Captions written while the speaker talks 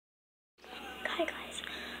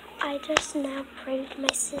I just now pranked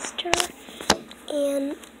my sister,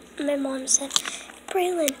 and my mom said,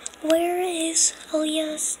 Braylon, where is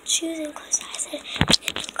Aaliyah's shoes and clothes? I said,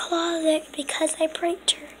 in the closet, because I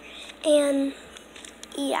pranked her. And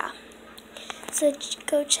yeah, so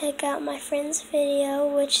go check out my friend's video,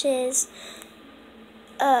 which is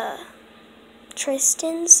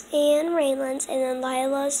Tristan's and Raylan's, and then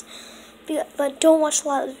Lila's. But don't watch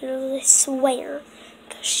Lila's video, I swear,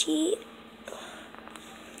 because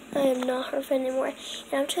I am not her friend anymore.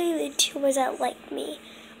 And I'll tell you the two boys that like me.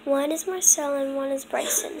 One is Marcel and one is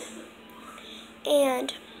Bryson.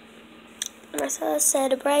 And Marcel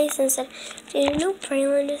said to Bryson, said, did you know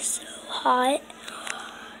Braylon is so hot?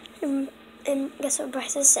 And guess what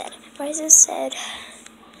Bryson said? Bryson said,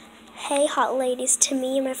 hey, hot ladies, to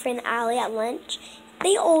me and my friend Allie at lunch.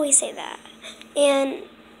 They always say that. And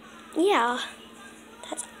yeah,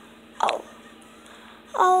 that's all.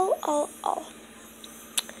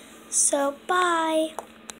 So, bye.